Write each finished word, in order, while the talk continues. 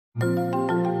As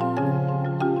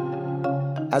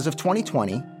of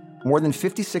 2020, more than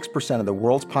 56% of the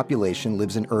world's population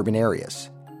lives in urban areas.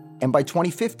 And by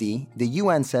 2050, the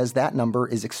UN says that number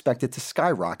is expected to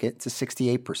skyrocket to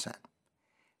 68%.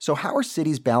 So how are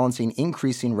cities balancing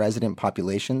increasing resident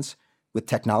populations with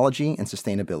technology and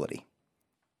sustainability?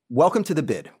 Welcome to The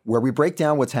Bid, where we break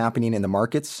down what's happening in the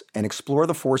markets and explore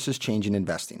the forces changing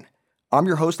investing. I'm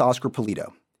your host, Oscar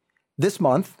Polito. This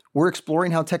month, we're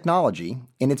exploring how technology,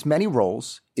 in its many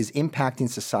roles, is impacting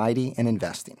society and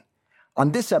investing.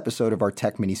 On this episode of our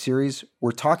Tech Mini-series,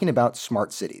 we're talking about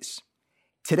smart cities.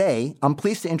 Today, I'm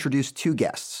pleased to introduce two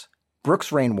guests,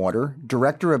 Brooks Rainwater,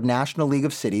 Director of National League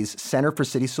of Cities Center for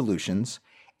City Solutions,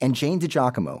 and Jane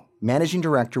DiGiacomo, Managing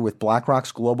Director with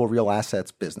BlackRock's Global Real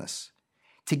Assets business.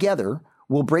 Together,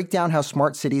 we'll break down how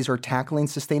smart cities are tackling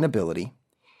sustainability,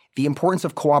 the importance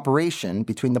of cooperation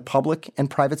between the public and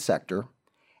private sector,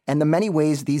 and the many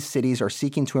ways these cities are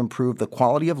seeking to improve the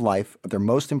quality of life of their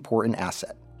most important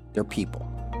asset, their people.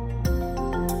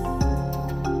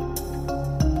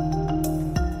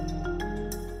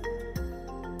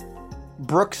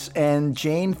 Brooks and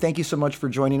Jane, thank you so much for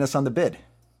joining us on The Bid.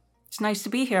 It's nice to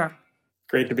be here.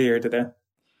 Great to be here today.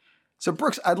 So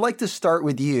Brooks, I'd like to start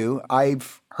with you.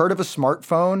 I've heard of a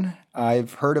smartphone.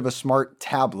 I've heard of a smart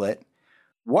tablet.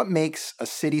 What makes a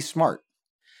city smart?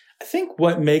 I think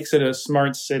what makes it a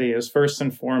smart city is first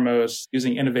and foremost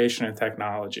using innovation and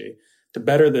technology to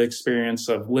better the experience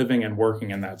of living and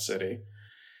working in that city.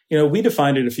 We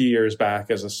defined it a few years back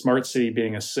as a smart city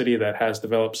being a city that has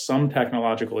developed some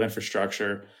technological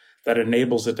infrastructure that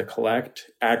enables it to collect,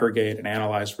 aggregate, and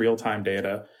analyze real-time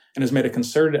data, and has made a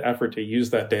concerted effort to use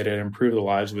that data to improve the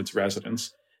lives of its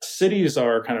residents. Cities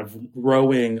are kind of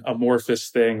growing amorphous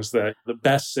things that the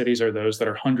best cities are those that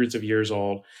are hundreds of years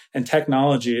old. And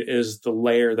technology is the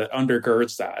layer that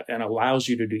undergirds that and allows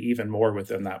you to do even more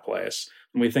within that place.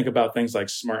 When we think about things like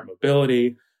smart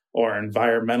mobility or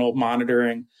environmental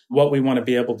monitoring, what we want to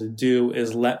be able to do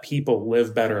is let people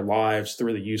live better lives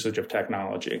through the usage of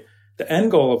technology. The end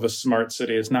goal of a smart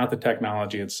city is not the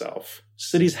technology itself.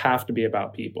 Cities have to be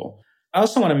about people. I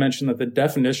also want to mention that the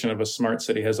definition of a smart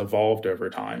city has evolved over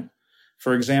time.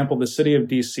 For example, the city of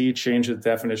DC changed its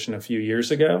definition a few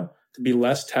years ago to be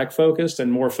less tech-focused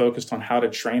and more focused on how to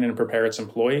train and prepare its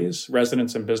employees,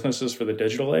 residents, and businesses for the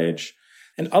digital age.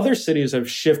 And other cities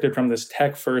have shifted from this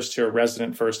tech-first to a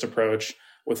resident-first approach,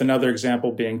 with another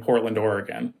example being Portland,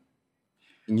 Oregon.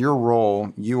 In your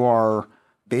role, you are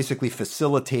basically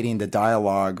facilitating the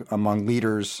dialogue among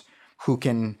leaders who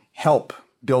can help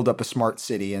build up a smart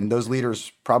city. And those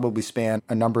leaders probably span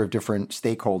a number of different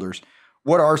stakeholders.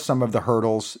 What are some of the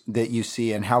hurdles that you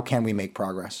see and how can we make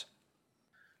progress?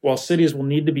 While cities will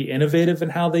need to be innovative in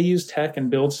how they use tech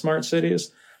and build smart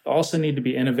cities, they also need to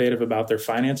be innovative about their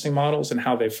financing models and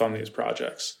how they fund these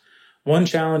projects. One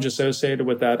challenge associated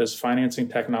with that is financing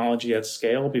technology at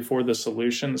scale before the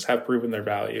solutions have proven their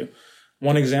value.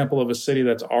 One example of a city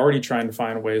that's already trying to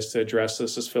find ways to address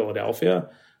this is Philadelphia,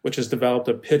 which has developed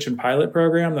a pitch and pilot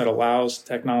program that allows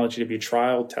technology to be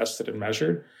trialed, tested, and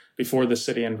measured before the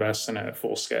city invests in it at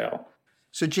full scale.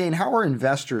 So Jane, how are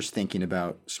investors thinking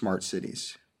about smart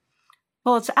cities?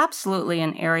 Well, it's absolutely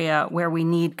an area where we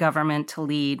need government to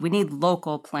lead. We need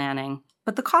local planning,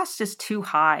 but the cost is too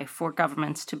high for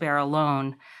governments to bear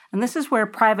alone. And this is where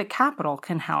private capital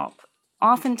can help.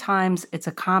 Oftentimes, it's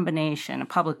a combination of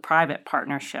public-private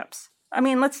partnerships.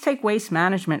 Let's take waste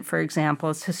management, for example.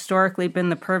 It's historically been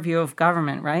the purview of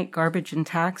government, right? Garbage and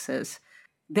taxes.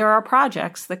 There are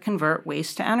projects that convert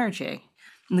waste to energy.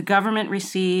 And the government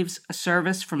receives a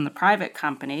service from the private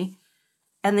company,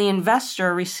 and the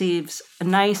investor receives a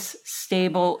nice,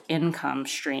 stable income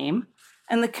stream,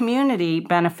 and the community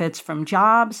benefits from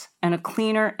jobs and a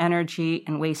cleaner energy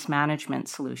and waste management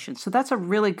solution. So that's a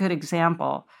really good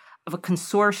example of a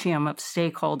consortium of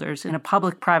stakeholders in a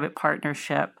public-private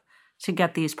partnership to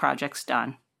get these projects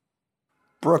done.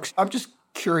 Brooks, I'm just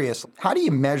curious, how do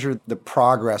you measure the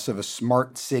progress of a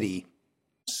smart city?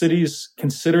 Cities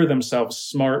consider themselves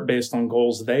smart based on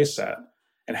goals they set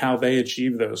and how they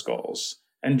achieve those goals.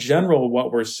 In general,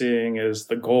 what we're seeing is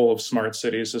the goal of smart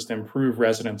cities is to improve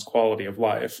residents' quality of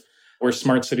life, where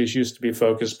smart cities used to be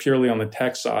focused purely on the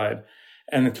tech side,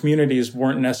 and the communities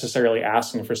weren't necessarily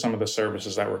asking for some of the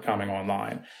services that were coming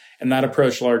online. And that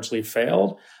approach largely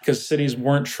failed because cities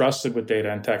weren't trusted with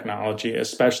data and technology,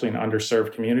 especially in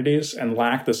underserved communities, and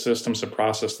lacked the systems to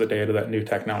process the data that new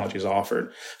technologies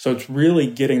offered. So it's really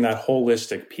getting that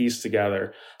holistic piece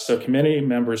together so community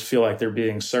members feel like they're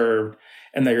being served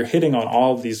and that you're hitting on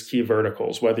all of these key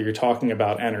verticals, whether you're talking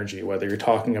about energy, whether you're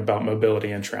talking about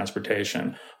mobility and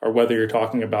transportation, or whether you're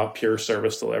talking about pure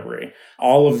service delivery.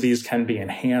 All of these can be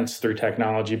enhanced through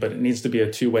technology, but it needs to be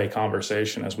a two-way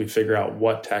conversation as we figure out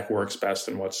what tech works best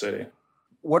in what city.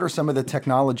 What are some of the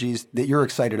technologies that you're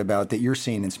excited about that you're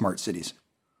seeing in smart cities?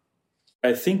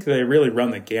 I think they really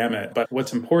run the gamut, but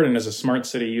what's important is a smart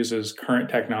city uses current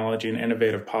technology and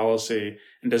innovative policy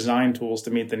and design tools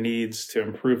to meet the needs to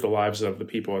improve the lives of the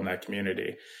people in that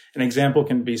community. An example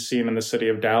can be seen in the city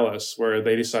of Dallas, where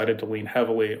they decided to lean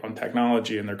heavily on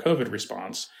technology in their COVID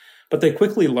response, but they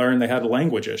quickly learned they had a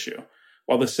language issue.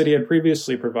 While the city had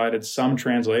previously provided some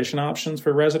translation options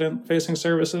for resident-facing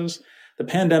services, the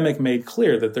pandemic made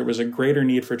clear that there was a greater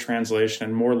need for translation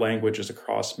in more languages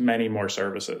across many more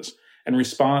services. In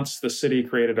response, the city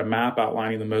created a map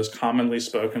outlining the most commonly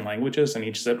spoken languages in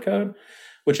each zip code,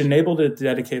 which enabled it to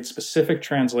dedicate specific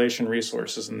translation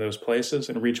resources in those places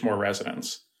and reach more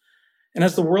residents. And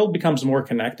as the world becomes more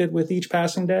connected with each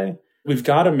passing day, we've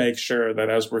got to make sure that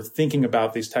as we're thinking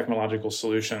about these technological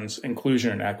solutions,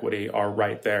 inclusion and equity are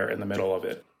right there in the middle of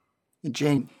it.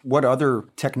 Jane, what other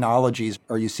technologies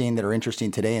are you seeing that are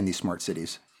interesting today in these smart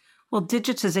cities? Well,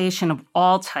 digitization of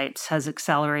all types has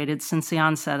accelerated since the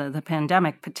onset of the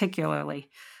pandemic, particularly.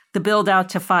 The build out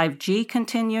to 5G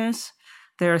continues.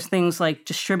 There are things like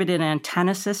distributed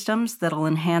antenna systems that'll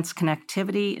enhance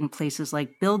connectivity in places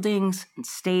like buildings and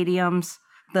stadiums.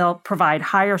 They'll provide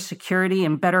higher security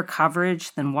and better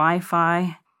coverage than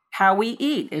Wi-Fi. How we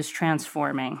eat is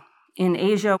transforming. In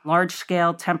Asia,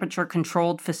 large-scale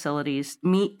temperature-controlled facilities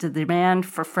meet the demand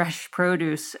for fresh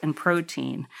produce and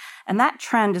protein. And that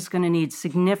trend is going to need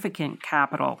significant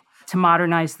capital to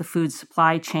modernize the food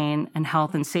supply chain and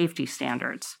health and safety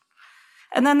standards.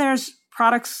 And then there's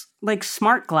products like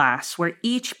smart glass, where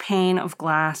each pane of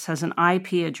glass has an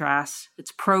IP address.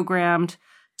 It's programmed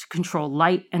to control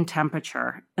light and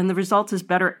temperature. And the result is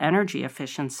better energy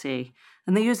efficiency.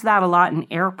 And they use that a lot in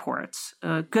airports,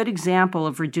 a good example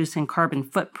of reducing carbon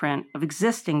footprint of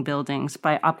existing buildings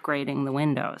by upgrading the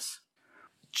windows.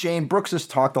 Jane, Brooks has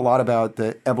talked a lot about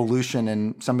the evolution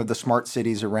in some of the smart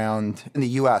cities around in the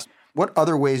U.S. What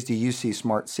other ways do you see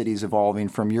smart cities evolving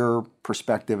from your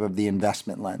perspective of the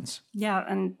investment lens? Yeah,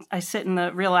 and I sit in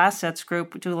the real assets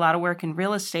group, do a lot of work in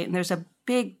real estate, and there's a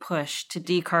big push to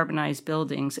decarbonize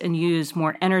buildings and use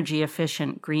more energy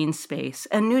efficient green space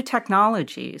and new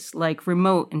technologies like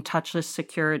remote and touchless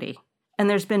security. And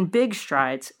there's been big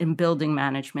strides in building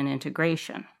management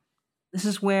integration. This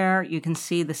is where you can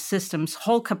see the system's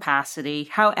whole capacity,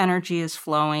 how energy is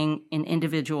flowing in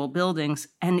individual buildings,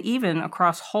 and even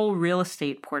across whole real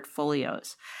estate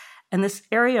portfolios. And this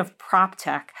area of prop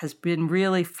tech has been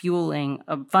really fueling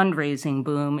a fundraising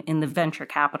boom in the venture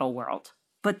capital world.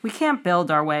 But we can't build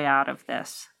our way out of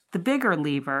this. The bigger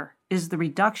lever is the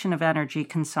reduction of energy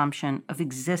consumption of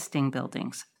existing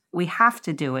buildings. We have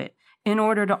to do it in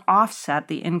order to offset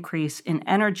the increase in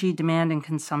energy demand and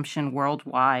consumption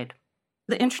worldwide.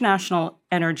 The International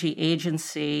Energy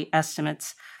Agency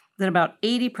estimates that about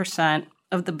 80%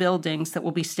 of the buildings that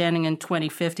will be standing in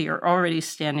 2050 are already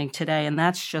standing today, and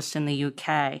that's just in the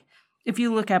UK. If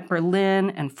you look at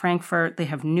Berlin and Frankfurt, they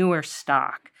have newer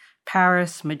stock.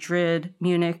 Paris, Madrid,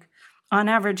 Munich, on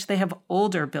average, they have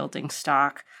older building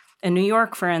stock. In New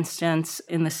York, for instance,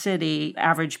 in the city,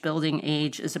 average building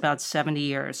age is about 70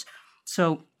 years.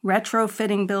 So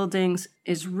retrofitting buildings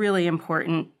is really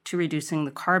important to reducing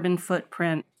the carbon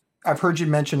footprint. I've heard you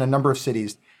mention a number of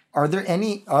cities. Are there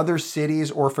any other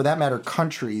cities, or for that matter,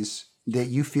 countries, that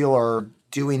you feel are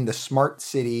doing the smart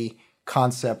city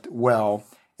concept well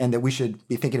and that we should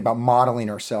be thinking about modeling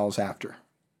ourselves after?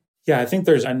 Yeah, I think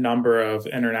there's a number of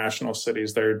international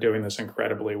cities that are doing this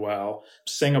incredibly well.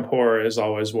 Singapore is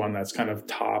always one that's kind of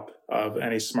top of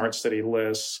any smart city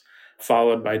lists,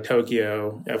 followed by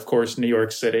Tokyo, of course, New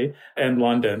York City, and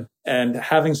London. And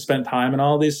having spent time in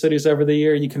all these cities over the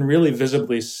year, you can really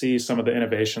visibly see some of the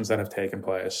innovations that have taken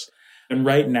place. And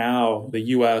right now, the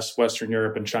US, Western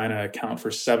Europe, and China account for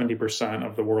 70%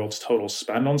 of the world's total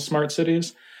spend on smart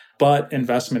cities. But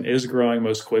investment is growing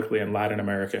most quickly in Latin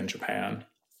America and Japan.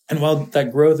 And while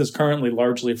that growth is currently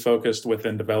largely focused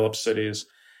within developed cities,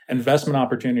 investment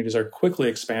opportunities are quickly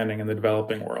expanding in the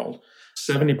developing world.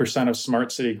 70% of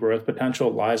smart city growth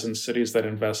potential lies in cities that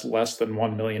invest less than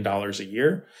 $1 million a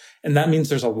year. And that means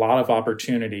there's a lot of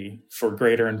opportunity for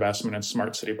greater investment in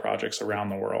smart city projects around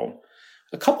the world.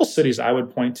 A couple cities I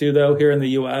would point to, though, here in the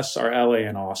US are LA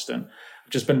and Austin.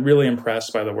 I've just been really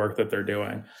impressed by the work that they're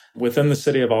doing. Within the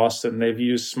city of Austin, they've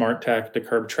used smart tech to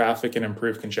curb traffic and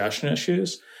improve congestion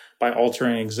issues. by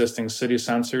altering existing city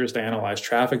sensors to analyze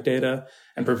traffic data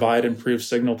and provide improved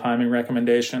signal timing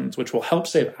recommendations, which will help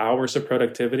save hours of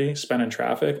productivity spent in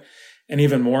traffic, and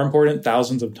even more important,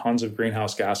 thousands of tons of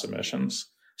greenhouse gas emissions.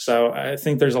 So I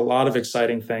think there's a lot of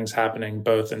exciting things happening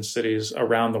both in cities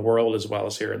around the world as well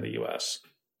as here in the US.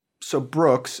 So,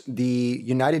 Brooks, the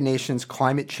United Nations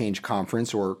Climate Change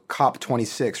Conference, or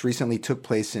COP26, recently took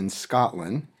place in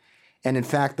Scotland. And in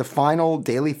fact, the final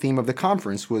daily theme of the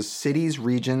conference was cities,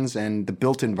 regions, and the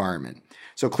built environment.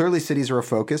 So clearly cities are a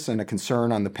focus and a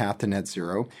concern on the path to net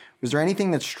zero. Was there anything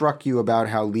that struck you about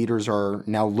how leaders are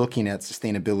now looking at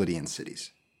sustainability in cities?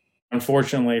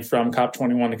 Unfortunately, from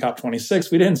COP21 to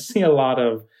COP26, we didn't see a lot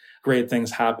of great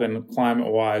things happen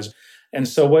climate-wise. And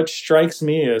so what strikes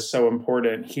me as so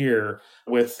important here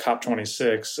with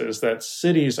COP26 is that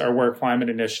cities are where climate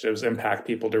initiatives impact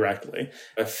people directly.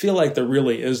 I feel like there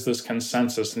really is this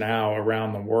consensus now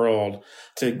around the world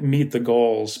to meet the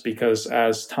goals, because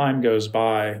as time goes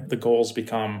by, the goals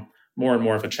become more and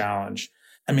more of a challenge.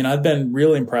 I mean, I've been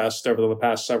really impressed over the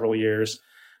past several years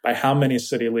by how many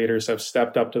city leaders have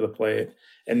stepped up to the plate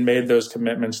and made those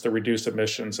commitments to reduce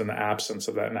emissions in the absence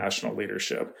of that national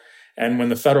leadership. And when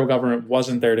the federal government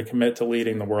wasn't there to commit to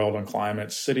leading the world on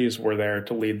climate, cities were there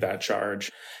to lead that charge.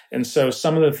 And so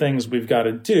some of the things we've got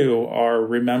to do are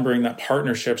remembering that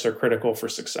partnerships are critical for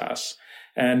success.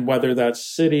 And whether that's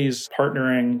cities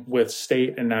partnering with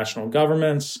state and national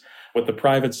governments, with the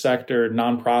private sector,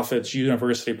 nonprofits,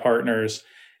 university partners,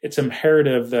 it's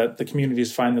imperative that the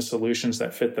communities find the solutions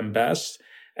that fit them best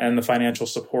and the financial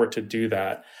support to do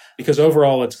that. Because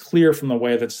overall, it's clear from the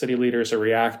way that city leaders are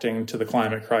reacting to the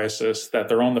climate crisis that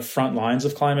they're on the front lines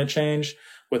of climate change,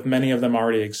 with many of them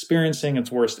already experiencing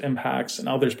its worst impacts and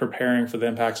others preparing for the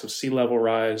impacts of sea level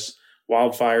rise,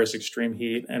 wildfires, extreme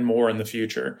heat, and more in the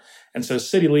future. And so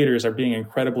city leaders are being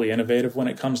incredibly innovative when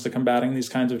it comes to combating these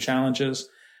kinds of challenges.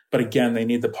 But again, they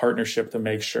need the partnership to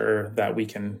make sure that we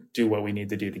can do what we need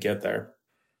to do to get there.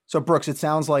 So, Brooks, it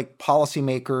sounds like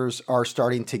policymakers are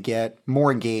starting to get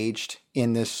more engaged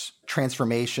in this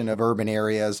transformation of urban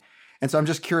areas. And so I'm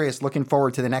just curious, looking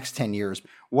forward to the next 10 years,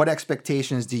 what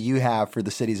expectations do you have for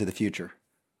the cities of the future?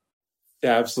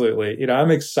 Yeah, absolutely. I'm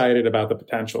excited about the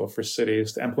potential for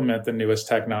cities to implement the newest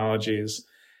technologies.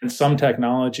 And some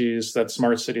technologies that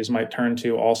smart cities might turn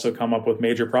to also come up with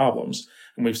major problems.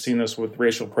 And we've seen this with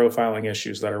racial profiling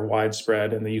issues that are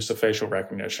widespread in the use of facial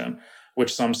recognition,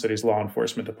 which some cities' law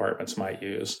enforcement departments might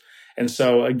use. And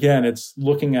so, again, it's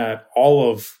looking at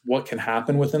all of what can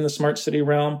happen within the smart city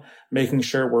realm, making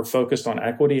sure we're focused on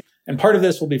equity. And part of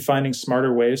this will be finding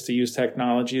smarter ways to use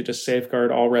technology to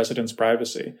safeguard all residents'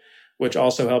 privacy, which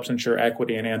also helps ensure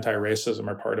equity and anti-racism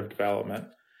are part of development.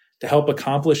 To help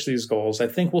accomplish these goals, I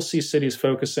think we'll see cities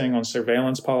focusing on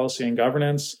surveillance policy and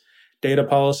governance, data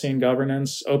policy and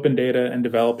governance, open data, and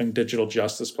developing digital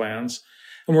justice plans.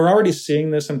 And we're already seeing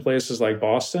this in places like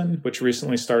Boston, which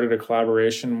recently started a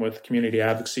collaboration with community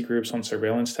advocacy groups on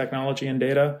surveillance technology and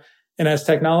data. And as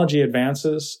technology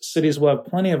advances, cities will have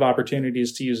plenty of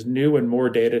opportunities to use new and more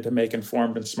data to make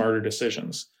informed and smarter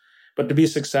decisions. But to be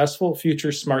successful,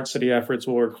 future smart city efforts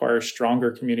will require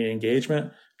stronger community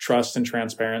engagement, trust, and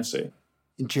transparency.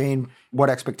 Jane,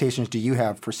 what expectations do you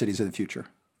have for cities of the future?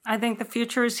 I think the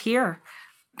future is here.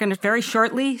 We're going to very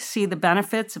shortly see the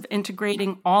benefits of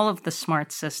integrating all of the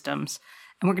smart systems.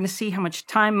 And we're going to see how much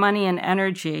time, money, and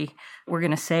energy we're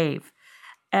going to save.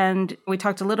 And we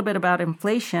talked a little bit about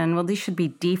inflation. Well, these should be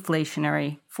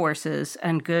deflationary forces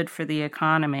and good for the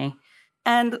economy.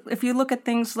 And if you look at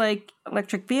things like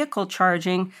electric vehicle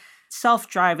charging,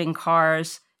 self-driving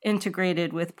cars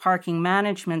integrated with parking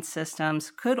management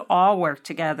systems could all work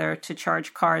together to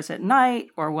charge cars at night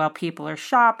or while people are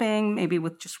shopping, maybe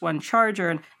with just one charger,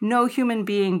 and no human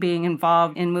being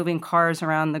involved in moving cars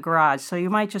around the garage. So you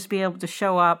might just be able to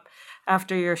show up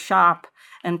after your shop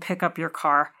and pick up your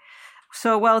car.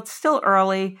 So while it's still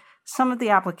early, some of the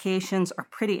applications are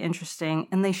pretty interesting,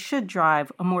 and they should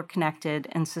drive a more connected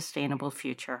and sustainable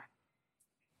future.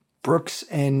 Brooks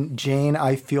and Jane,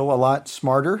 I feel a lot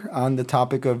smarter on the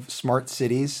topic of smart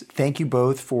cities. Thank you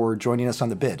both for joining us on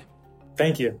The Bid.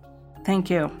 Thank you. Thank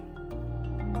you.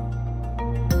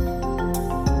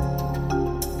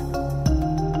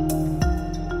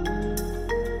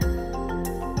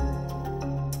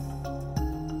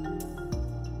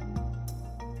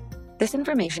 This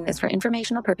information is for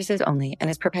informational purposes only and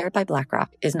is prepared by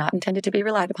BlackRock, is not intended to be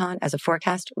relied upon as a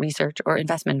forecast, research, or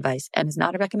investment advice, and is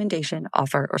not a recommendation,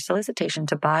 offer, or solicitation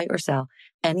to buy or sell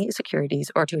any securities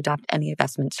or to adopt any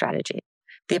investment strategy.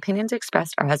 The opinions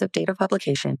expressed are as of date of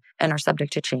publication and are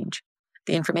subject to change.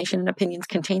 The information and opinions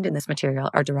contained in this material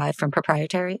are derived from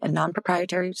proprietary and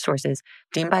non-proprietary sources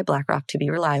deemed by BlackRock to be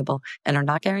reliable and are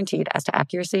not guaranteed as to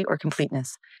accuracy or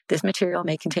completeness. This material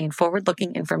may contain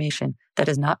forward-looking information that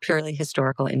is not purely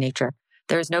historical in nature.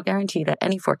 There is no guarantee that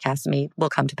any forecasts made will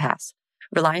come to pass.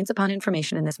 Reliance upon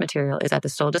information in this material is at the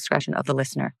sole discretion of the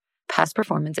listener. Past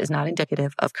performance is not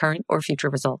indicative of current or future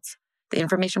results. The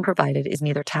information provided is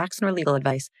neither tax nor legal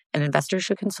advice, and investors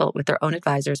should consult with their own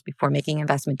advisors before making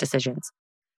investment decisions.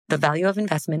 The value of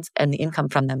investments and the income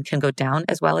from them can go down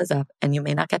as well as up, and you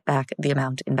may not get back the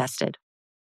amount invested.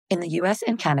 In the US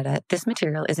and Canada, this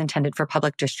material is intended for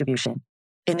public distribution.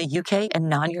 In the UK and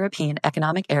non-European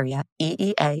Economic Area,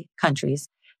 EEA, countries,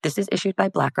 this is issued by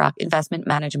BlackRock Investment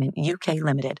Management UK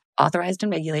Limited, authorized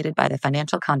and regulated by the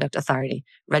Financial Conduct Authority,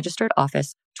 registered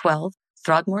office 12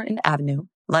 Throgmorton Avenue,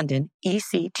 London,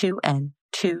 EC2N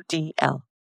 2DL.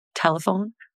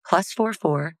 Telephone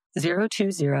 +44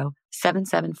 020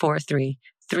 7743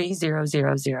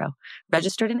 3000.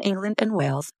 Registered in England and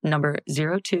Wales, number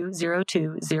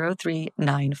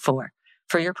 02020394.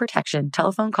 For your protection,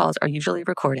 telephone calls are usually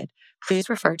recorded. Please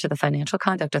refer to the Financial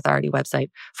Conduct Authority website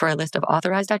for a list of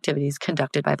authorized activities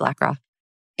conducted by BlackRock.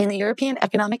 In the European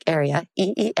Economic Area,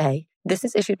 EEA, this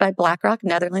is issued by BlackRock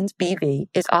Netherlands BV,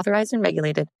 is authorized and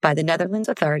regulated by the Netherlands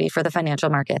Authority for the Financial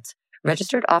Markets.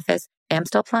 Registered office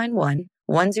Amstelplein 1,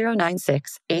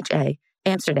 1096 HA,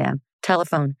 Amsterdam.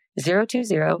 Telephone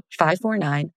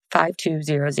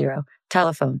 020-549-5200.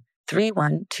 Telephone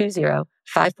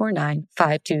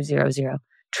 3120-549-5200.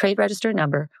 Trade register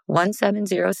number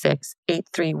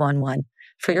 1706-8311.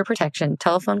 For your protection,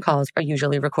 telephone calls are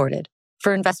usually recorded.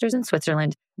 For investors in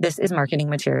Switzerland, this is marketing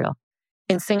material.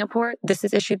 In Singapore, this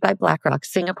is issued by BlackRock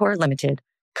Singapore Limited,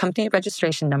 company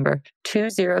registration number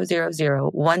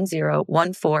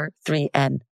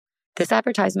 2000101443N. This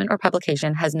advertisement or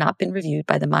publication has not been reviewed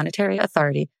by the Monetary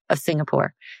Authority of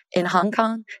Singapore. In Hong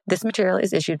Kong, this material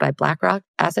is issued by BlackRock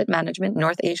Asset Management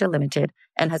North Asia Limited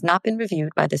and has not been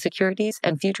reviewed by the Securities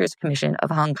and Futures Commission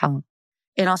of Hong Kong.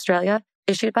 In Australia,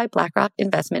 issued by BlackRock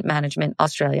Investment Management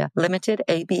Australia Limited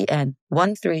ABN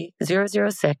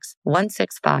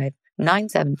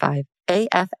 13006165975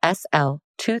 AFSL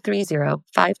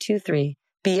 230523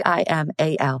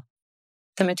 BIMAL.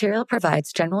 The material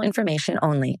provides general information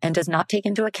only and does not take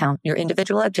into account your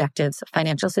individual objectives,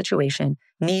 financial situation,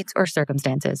 needs, or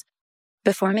circumstances.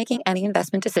 Before making any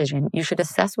investment decision, you should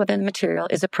assess whether the material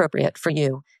is appropriate for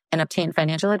you and obtain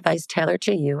financial advice tailored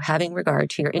to you having regard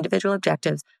to your individual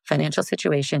objectives, financial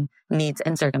situation, needs,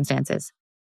 and circumstances.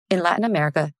 In Latin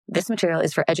America, this material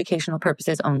is for educational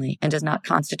purposes only and does not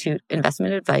constitute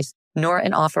investment advice, nor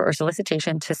an offer or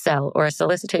solicitation to sell or a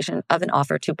solicitation of an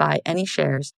offer to buy any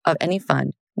shares of any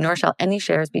fund, nor shall any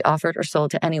shares be offered or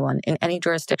sold to anyone in any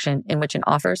jurisdiction in which an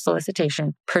offer,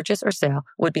 solicitation, purchase, or sale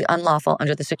would be unlawful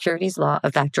under the securities law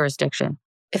of that jurisdiction.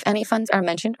 If any funds are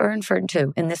mentioned or referred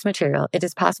to in this material, it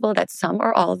is possible that some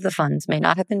or all of the funds may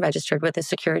not have been registered with the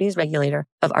securities regulator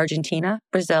of Argentina,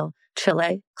 Brazil,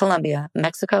 Chile, Colombia,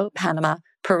 Mexico, Panama,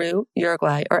 Peru,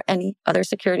 Uruguay, or any other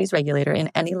securities regulator in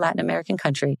any Latin American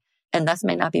country, and thus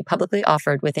may not be publicly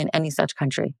offered within any such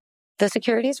country. The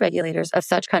securities regulators of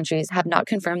such countries have not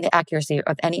confirmed the accuracy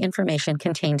of any information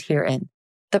contained herein.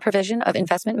 The provision of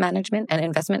investment management and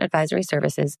investment advisory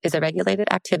services is a regulated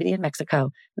activity in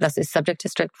Mexico, thus is subject to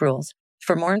strict rules.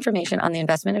 For more information on the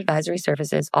investment advisory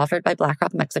services offered by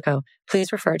BlackRock Mexico,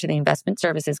 please refer to the Investment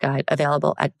Services Guide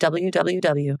available at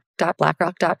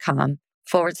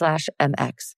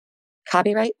www.blackrock.com/MX.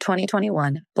 Copyright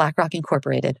 2021, BlackRock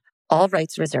Incorporated. All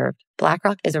rights reserved.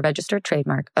 BlackRock is a registered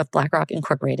trademark of BlackRock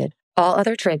Incorporated. All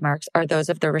other trademarks are those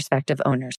of their respective owners.